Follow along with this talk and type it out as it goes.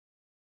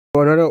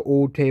Another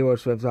old Taylor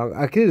Swift song.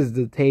 I guess it's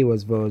the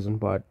Taylor's version,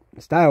 but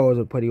Style was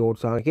a pretty old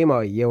song. It came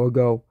out a year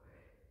ago.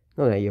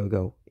 Not a year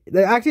ago.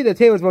 Actually, the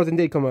Taylor's version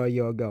did come out a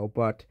year ago,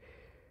 but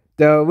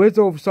the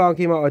original song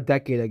came out a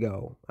decade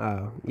ago.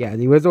 Yeah,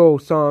 the original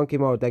song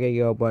came out a decade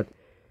ago, but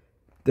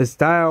the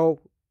Style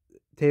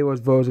Taylor's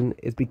version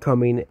is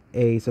becoming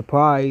a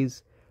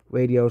surprise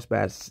radio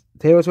smash.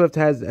 Taylor Swift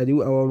has a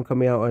new album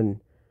coming out in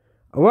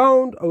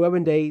around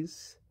 11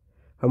 days.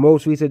 Her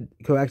most recent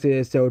collection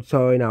is still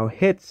charting out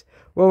hits,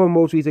 while her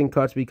most recent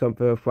cuts become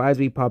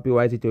surprisingly popular,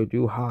 rising to a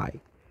new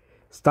high.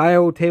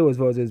 Style Taylor's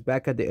version is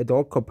back at the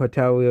adult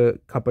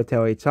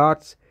contemporary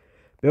charts.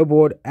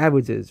 Billboard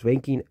averages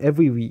ranking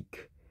every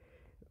week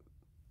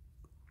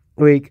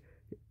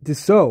to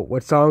show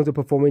what songs are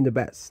performing the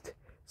best.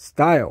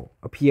 Style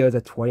appears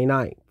at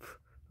 29th.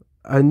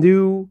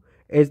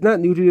 It's not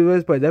new to the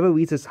list, but it never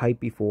reached this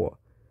height before.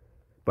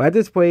 But at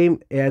this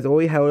point, it has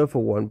only held it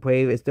for one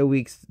play. It still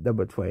reached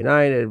number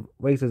 29 and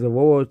ranks as a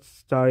lower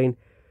starting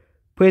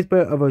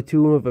placement of a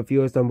tune with the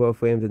fewest number of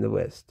frames in the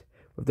list,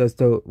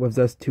 with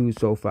just 2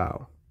 so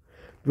far.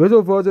 The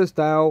original version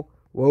Style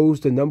rose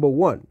to number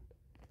 1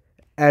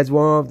 as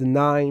one of the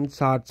 9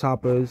 chart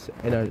toppers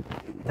in a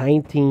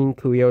 19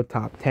 career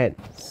top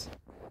 10s.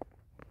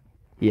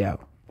 Yeah.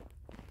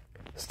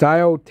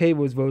 Style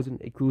Taylor's version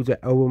includes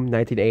the album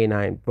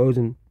 1989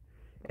 version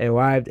and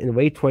arrived in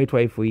late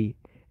 2023.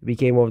 It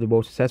became one of the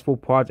most successful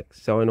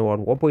projects, selling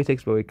around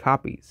 1.6 million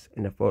copies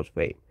in the first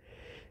frame.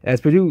 It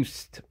has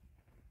produced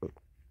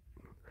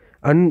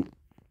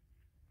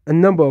a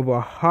number of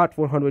Hot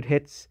 100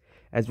 hits,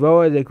 as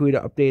well as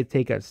included an updated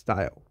take on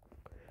Style,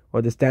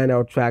 or the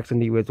standout tracks in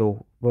the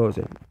original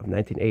version of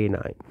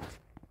 1989.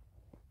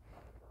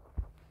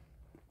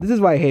 This is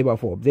what I hate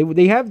about Forbes.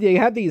 They have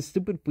these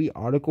stupid free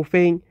article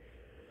thing,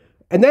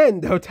 and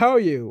then they'll tell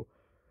you,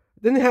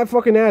 then they have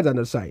fucking ads on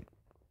the site.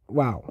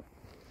 Wow.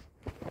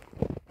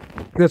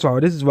 That's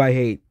all. This is why I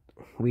hate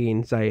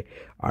reading site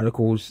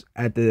articles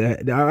at the.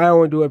 I don't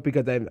want to do it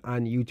because I'm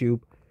on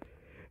YouTube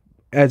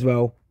as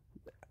well.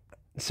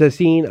 So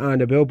seen on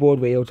the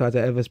Billboard radio charts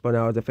that ever spun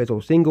out as a official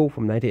single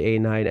from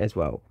 1989 as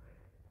well.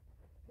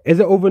 Is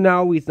it over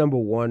now? Reached number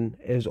 1.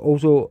 It is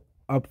also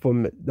up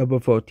from number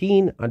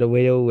 14 on the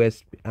radio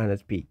list on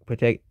its peak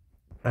position.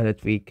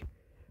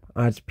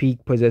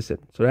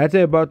 So that's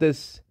it about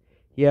this.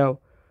 Yeah.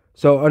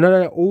 So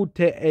another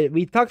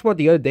we talked about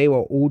the other day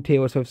where old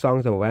Taylor Swift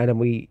songs are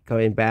randomly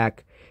coming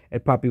back in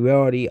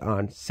popularity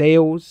on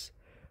sales,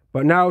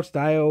 but now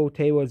Style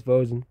Taylor's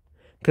version,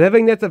 because I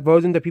think that's a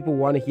version that people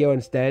want to hear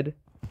instead.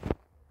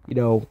 You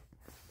know,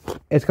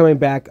 it's coming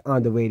back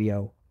on the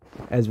radio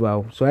as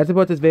well. So that's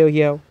about this video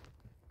here.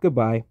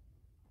 Goodbye.